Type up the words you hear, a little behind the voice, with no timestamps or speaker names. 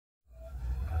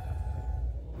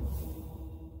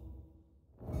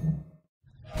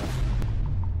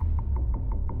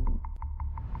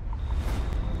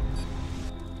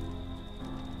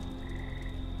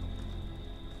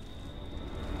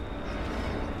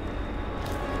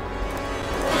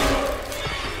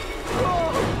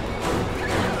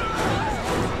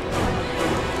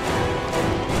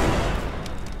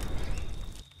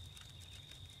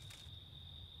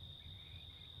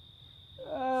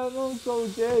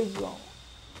Jason.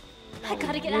 I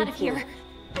gotta get out of here.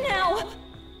 Now!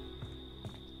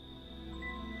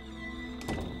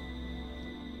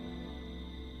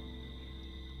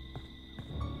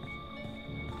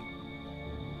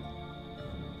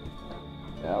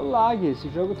 É o lag, esse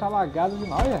jogo tá lagado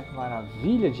demais. Olha,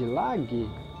 maravilha de lag.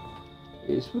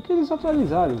 Isso porque eles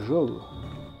atualizaram o jogo.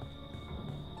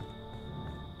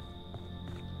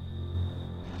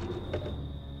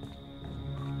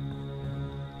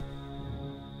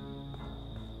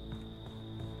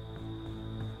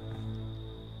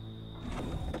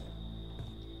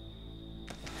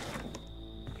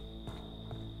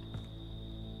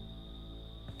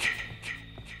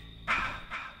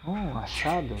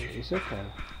 Achado? Isso eu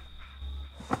quero.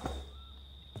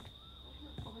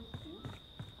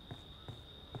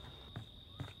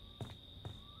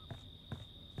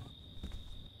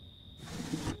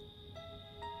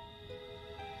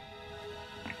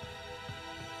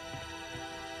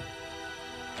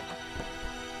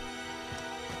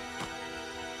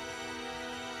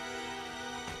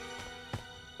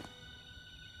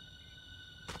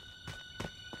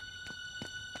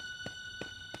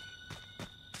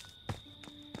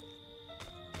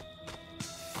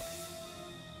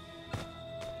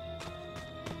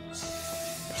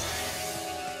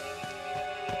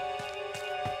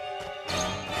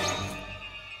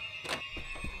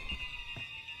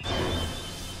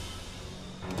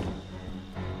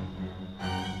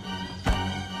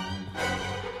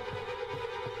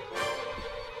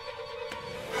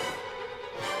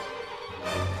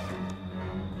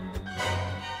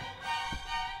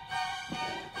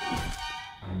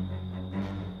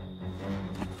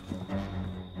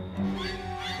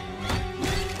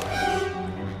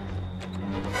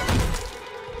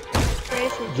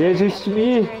 Jesus,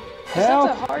 me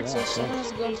help! Hard, so someone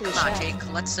has to go to the Come on, shack.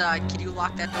 Jake. Let's. Can you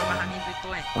lock that door behind me, big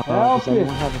boy? Help does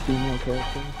anyone have a female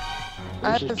character?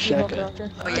 I have a female Check it.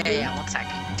 character. Oh yeah. One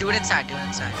second. Do it inside. Do it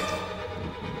inside.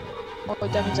 Oh,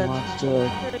 that means He I wants to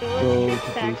go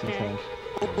to Jason's house.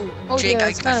 Oh, Jake, yeah, I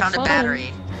it's kind of found fun. a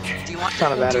battery. Do you want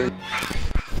Found a battery.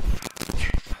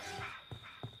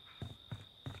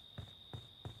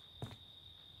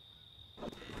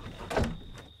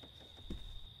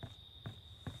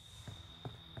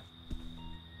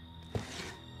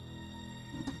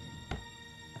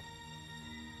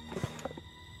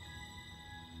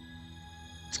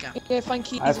 Let's go. Okay, find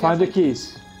keys. I find the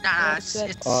keys. Nah, It's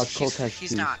it's Colt has he's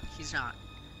keys. not. He's not.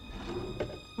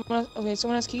 Okay,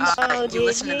 someone has keys. Alright, you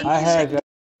listen to the I music. have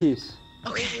keys.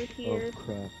 Okay. Oh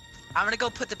crap. I'm gonna go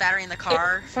put the battery in the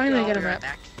car. finally I I'll got be a right map.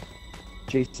 back.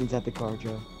 Jason's at the car,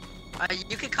 Joe.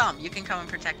 You can come. You can come and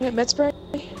protect me. Wait, med spray?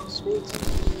 Sweet.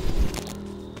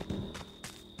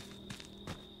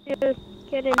 Get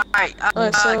in. Alright,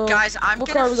 Alright, so guys, I'm what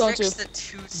car are gonna we going fix to? the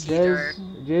two-seater.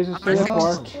 Jesus, I'm gonna to the fix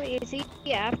park. Wait, is he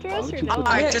after us or you no? put-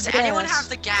 Alright, got does anyone gas. have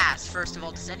the gas, first of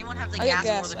all? Does anyone have the I got gas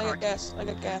gas. or I the car? got gas. I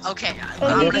got gas. Okay, Oh,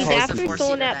 I'm he's gonna fix after the someone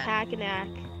four-seater at then. Pacanac.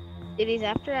 It is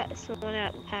after someone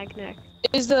at Pacanac.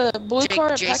 Is the blue car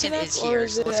at Jason Pacanac, is or here,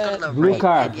 is so it let's go to at... the Blue right.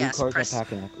 car. And yes, Blue car's press at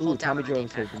Pacanac. Ooh, hold down Tommy on the Joe's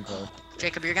D-pad. taking car.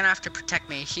 Jacob, you're gonna have to protect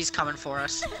me. He's coming for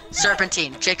us.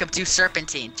 Serpentine. Jacob, do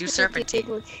serpentine. Do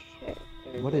serpentine.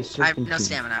 What is I have serpentine? no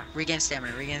stamina. Regain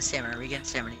stamina. Regain stamina. Regain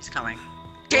stamina. He's coming.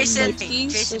 Jason!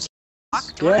 keys? Jason! There's-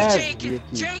 Fuck, do you want Yes. Jake?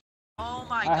 Jake! Oh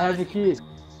my I god. have the keys.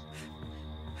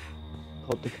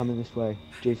 Colt, they're coming this way.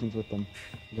 Jason's with them.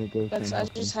 They're gonna go That's, same I house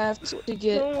just then. have to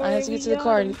get... Don't I have to worry, get to the we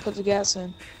car got and put the gas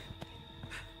in.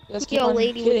 Let's keep Yo, on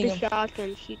lady hitting with the him.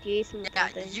 shotgun, shoot Jason with Yeah,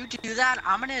 something. you do that.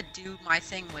 I'm gonna do my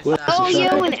thing with What? Oh,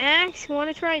 Shotgun. yo, an axe.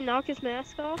 Wanna try and knock his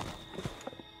mask off?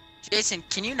 Jason,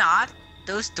 can you not?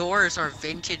 Those doors are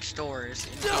vintage doors.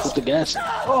 Put the gas.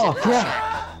 Oh,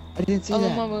 yeah. I didn't see I'm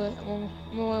that. on my way. I'm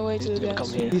on my way to He's the gonna gas.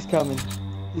 come here. He's coming.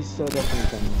 He's so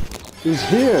definitely coming. He's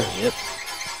here. Yep.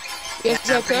 Yes,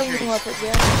 Yeah, I I'm pretty covered sure him up with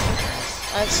gas.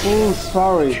 I see. Oh,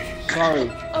 sorry. Sorry.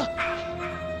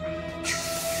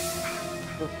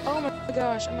 Oh my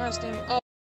gosh, I'm out of stamina. Oh,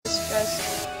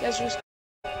 guys. Just...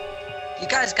 You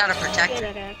guys gotta protect Get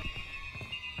me. that axe.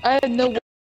 I have no...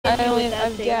 I only That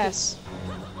have thing. gas.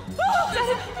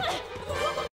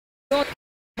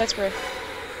 That's right.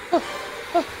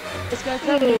 This guy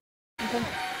coming. I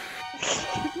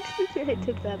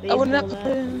took that I would not baseball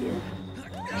put it bat. in.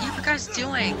 What are you guys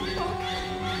doing?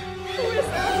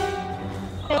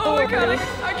 Oh my god,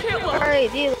 I can't look. Alright,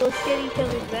 dude, let's get each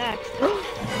other's backs.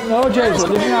 No, Jason,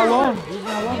 leave me alone. Leave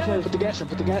me alone, Jason. Put the gas in.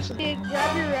 Put the gas in. Dude,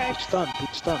 grab your It's axe. stunned.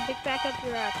 It's stunned. Pick back up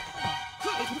your axe.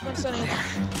 Hey, keep on stunning.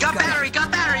 Got battery!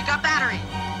 Got battery! Got battery!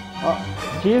 Oh,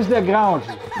 he is the ground.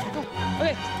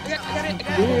 Okay, I got it. I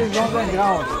got He it. is on the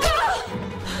ground.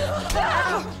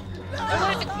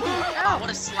 Oh, what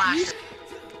a slash.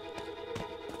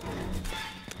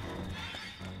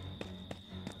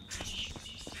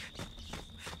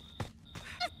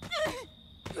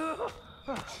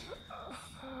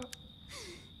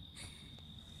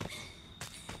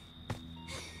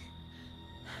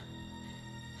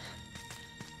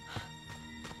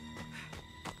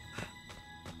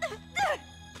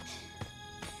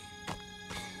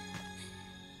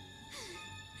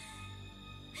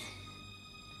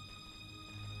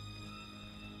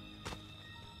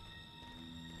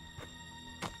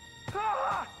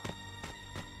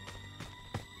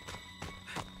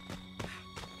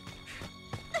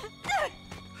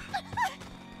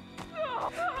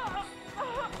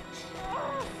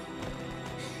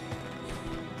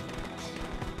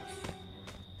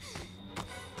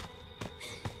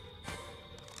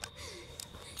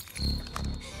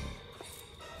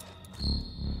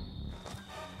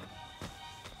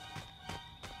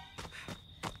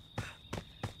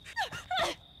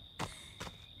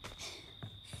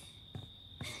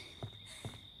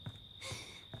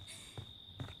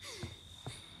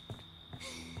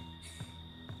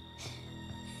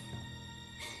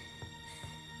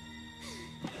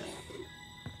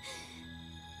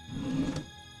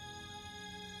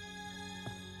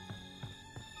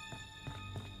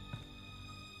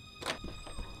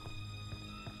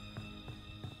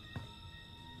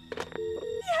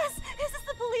 Yes, is this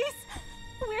the police?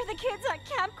 We're the kids at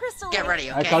Camp Crystal Get Lake.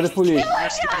 ready, okay? I call the police. You're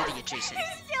stupidity, Jason.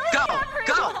 He's stealing Go!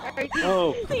 everyone.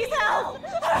 Oh, Please help!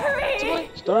 Hurry!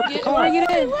 start the Get car.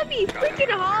 in. Let me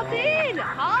freaking hop in!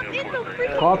 Hop in the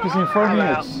freaking Cop is in 4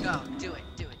 minutes. Go, do it.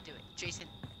 Jason.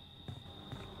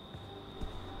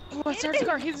 Come on, start the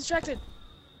car. He's distracted.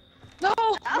 No!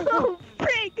 Oh,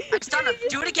 frick! I stunned him.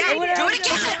 Do it again! Do it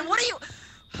again! What are you?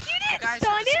 You didn't Guys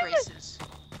stun are him! disgraces.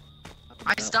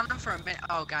 I stunned him for a minute.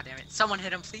 Oh, god damn it. Someone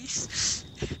hit him, please.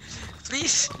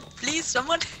 Please,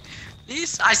 someone.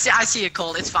 Please. I see it,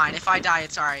 Colt. It's fine. If I die,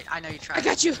 it's alright. I know you tried. I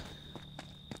got you.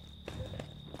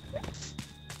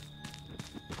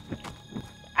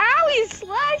 Ow, he's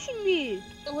slashing me!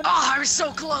 Oh, I was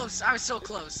so close.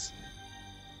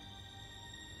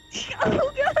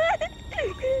 Oh, God!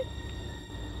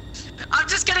 I'm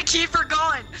just gonna keep her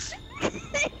going. Go!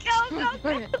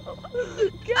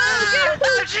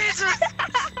 Oh, Jesus.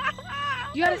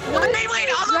 You gotta. Wait,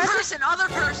 other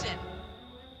person.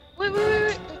 Wait.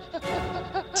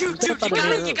 Dude, you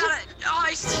gotta. Oh,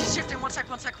 he's shifting. One sec.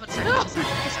 No.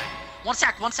 One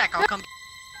sec. I'll come.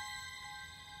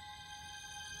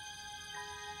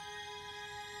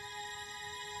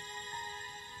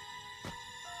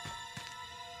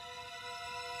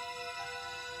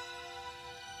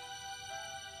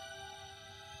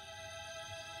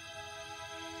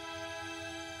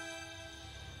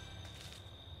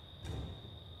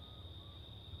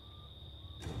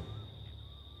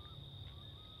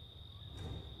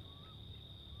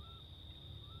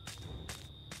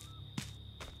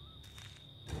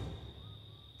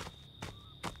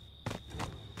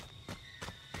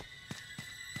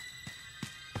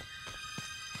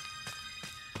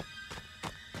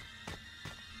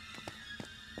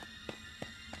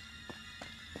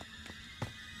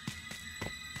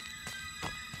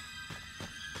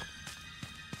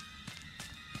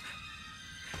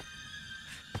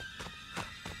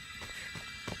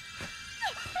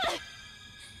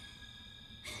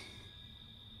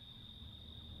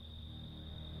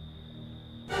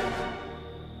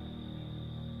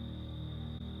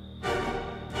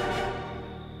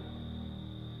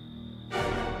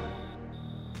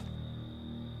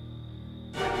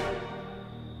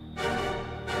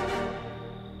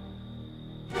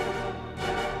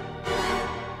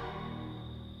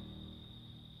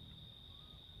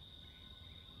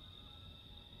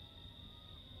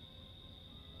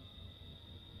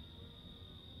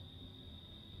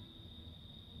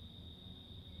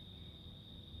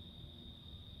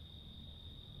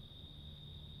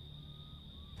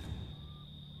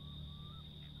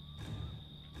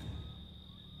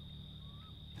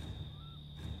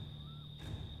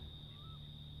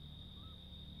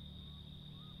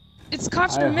 It's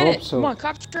cops I in a minute. hope so. Come on,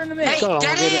 cops in a minute. Hey, Go,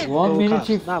 get we'll go in! to- 1 we'll go minute cops.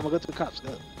 if- Nah, we'll go to the cops.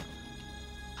 Go.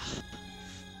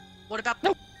 What about?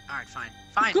 No. Alright,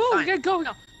 fine. Go, we gotta go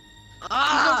now.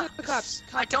 Ah, Go to the cops.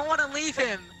 I don't want to leave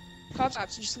him. Cops.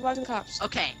 You just love the cops.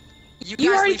 Okay, you You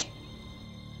guys already- leave.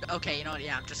 Okay, you know what?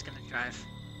 Yeah, I'm just gonna drive.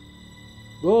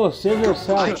 Go, save Bye,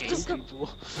 yourself. Jason. People.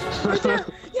 Right there.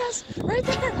 Yes, right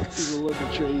there. People in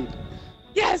the trade.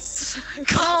 Yes.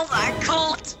 Call that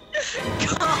Colt.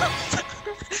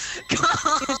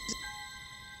 Call.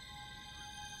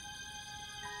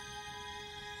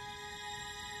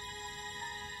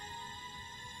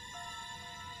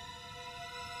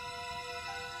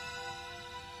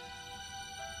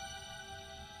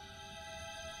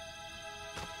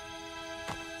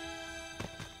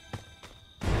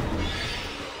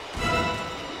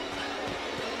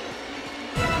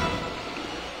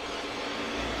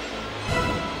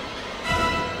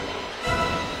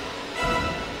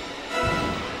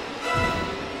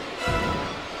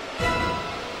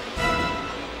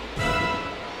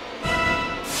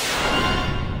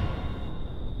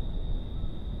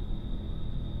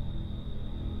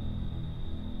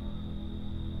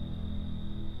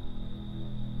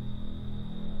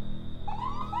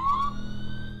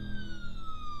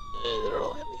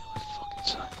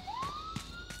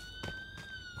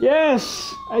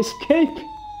 Yes! I escape!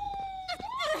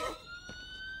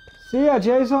 See ya,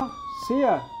 Jason! See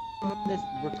ya! This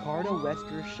Ricardo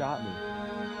Wesker shot me.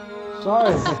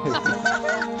 Sorry.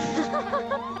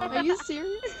 Are you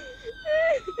serious?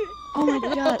 Oh my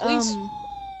god,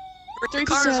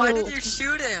 Ricardo, why did you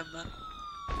shoot him?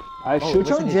 I Oh, it shoot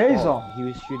wasn't on his Jason. fault. He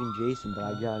was shooting Jason, but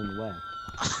I got in the way.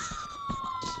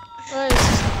 Wait,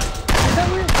 is that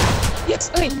weird?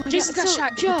 Yes, wait, Oh my Jason God, got so,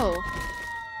 shot. Joe.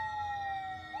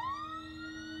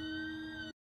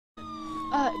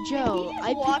 Joe,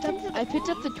 I picked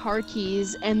up the car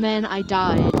keys and then I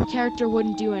died. Character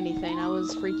wouldn't do anything. I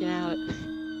was freaking out.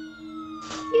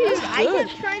 Dude, I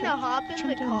kept trying to hop in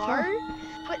the car,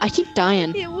 but I keep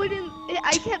dying. it wouldn't.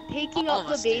 I kept picking up the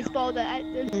Almost do. baseball that.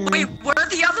 Wait, where'd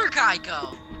the other guy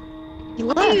go? He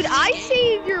left. Dude, I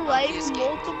saved your life He escaped.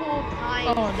 multiple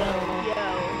times. Oh, no.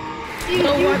 Yo. Dude,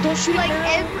 No, you, what? Don't shoot like him.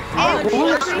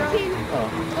 everything.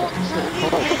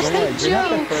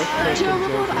 Joe,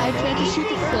 remember I tried to shoot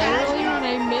the flare earlier and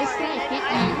I missed and I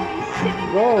hit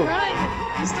Go!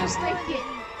 He's still sniping.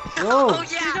 Go! Oh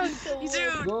yeah,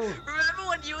 dude. Go! Remember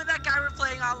when you and that guy were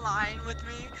playing online with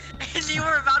me, and you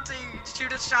were about to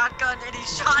shoot a shotgun, and he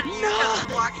shot you? and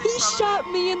blocked you. his He brother?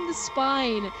 shot me in the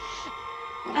spine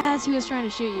as he was trying to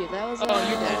shoot you. That was Oh,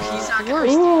 you're dead. He's not gonna.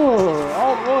 worst. Ooh!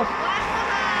 Almost!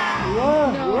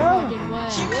 Yeah! No Yeah! fucking way.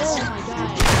 He missed Oh him. my god.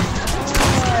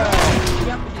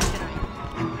 Yep, he's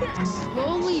gonna.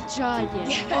 Holy giant.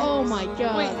 Yes. Oh my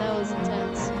god, Wait. that was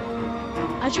intense.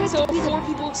 I tried So to be the 4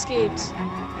 people escaped.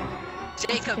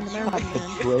 Jacob, fucking you. American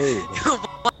man.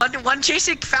 Brave. when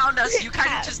Jason found us, you kind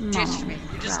of just ditched me.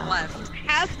 You just left.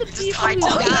 Half the You just people tried who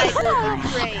to- died were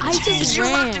afraid. I just You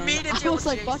left ran. me to I deal was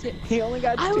with like, fuck it. He only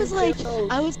got I two was like, kills.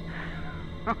 I was.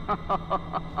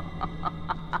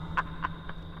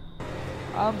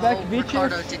 I'm back, Oh, bitches!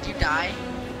 Ricardo, did you die?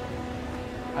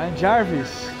 I'm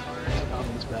Jarvis.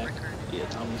 Tommy's back. Yeah,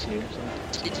 Tommy's here.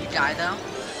 So. Did you die though?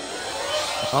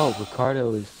 Oh,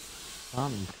 Ricardo is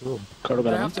Tommy. Cool. Cardo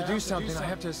got I him. have to do something. I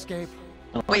have to escape.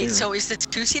 Oh, Wait, here. so is the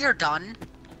two-seater done?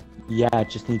 Yeah,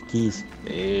 just need keys.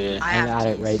 Yeah. I I'm have at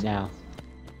it keys. right now.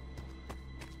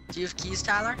 Do you have keys,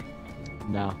 Tyler?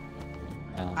 No.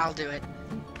 I'll do it.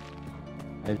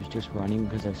 I was just running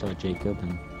because I saw Jacob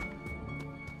and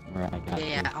where I got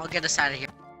Yeah, to. I'll get us out of here.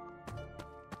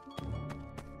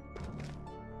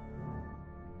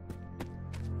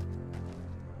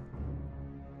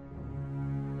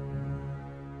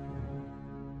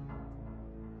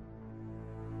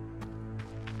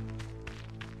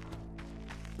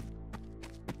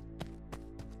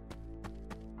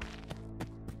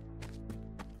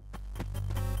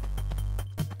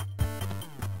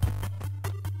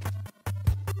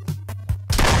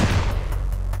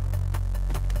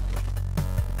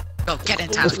 Go, get in,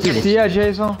 Tyler, get in. See ya,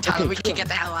 Jason. Tyler, we can get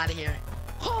the hell out of here.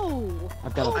 Oh!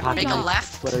 I've got Oh a my Make a pocket God.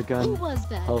 left. flare Who gun, was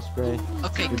that? pell spray.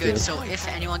 Okay, We're good. good. So if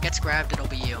anyone gets grabbed, it'll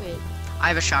be you. Wait. I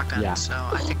have a shotgun, Yeah. so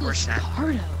I think we're set.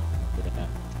 Ricardo. Yeah.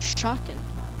 Shocking.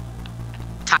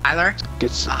 Tyler?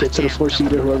 Get Ah, to the damn, 4-seater,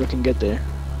 come on. whoever can get there.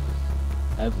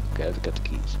 I've got the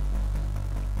keys.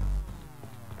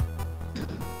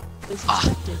 It's Ah,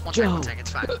 infected. one second, Joe.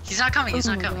 it's fine. He's not coming, he's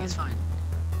Oh not my coming, God. it's fine.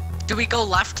 Do we go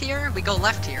left here? We go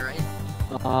left here, right?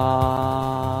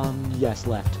 Yes,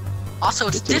 left. Also,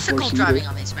 it's Get to the difficult 4-seater. driving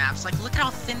on these maps. Like, look at how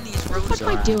thin these What roads the fuck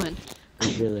am are. I doing?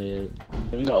 It really is.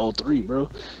 And we got all 3, bro.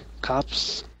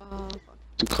 Cops,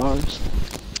 2 cars.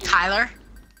 Tyler?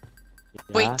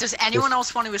 Wait, Yeah? does anyone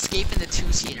else want to escape in the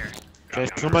two-seater? Can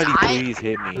somebody I- please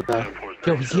hit me?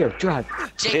 Yo, he's here. Drive.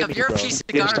 Jacob, me, you're a bro. piece of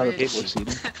Get us started garbage.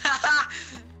 4-seater.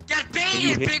 Get Can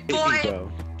you baited, hit big me, boy!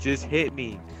 bro? Just hit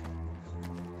me.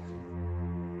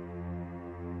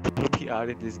 Put me out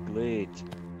of this glitch.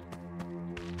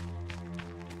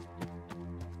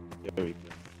 There we go.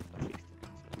 I fixed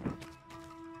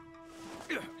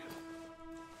it.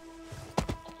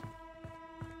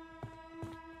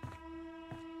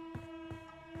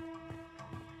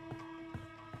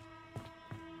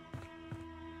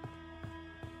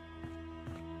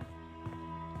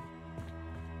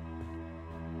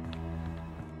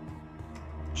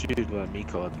 Should let me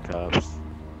call the cops.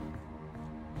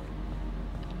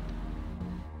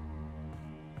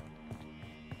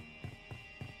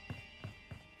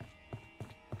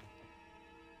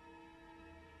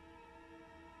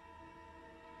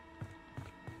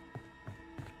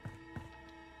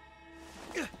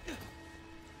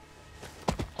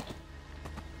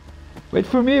 Wait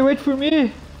for me, wait for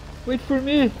me! Wait for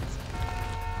me! This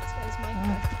guy's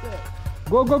Minecraft quit.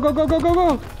 Go, go, go, go, go, go,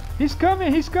 go! He's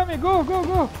coming, go, go,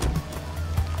 go!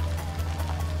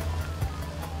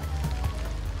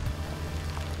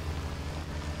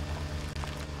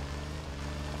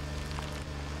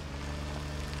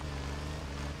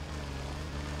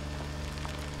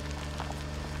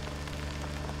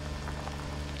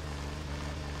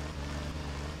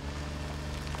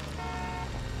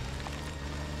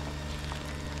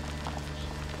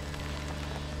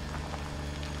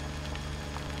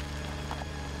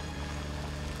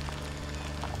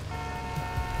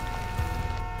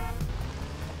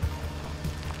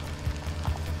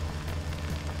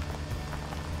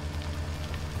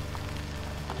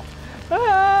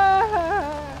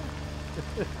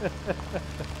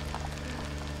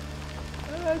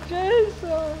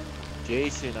 Jason!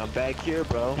 Jason, I'm back here,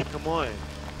 bro. Come on.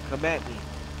 Come at me.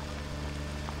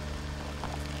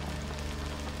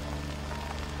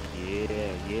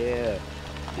 Yeah.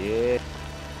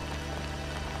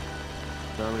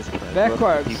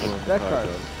 Backwards.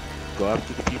 Go up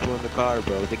to the people in the car,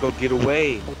 bro. They go get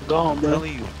away. Go on, I'm bro.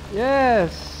 telling you.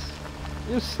 Yes!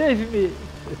 You saved me! You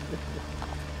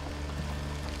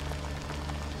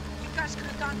guys could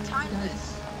have gone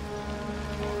timeless.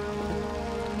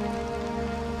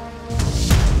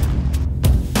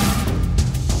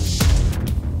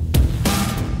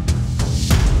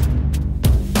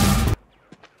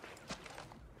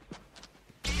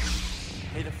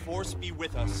 May the Force be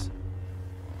with us.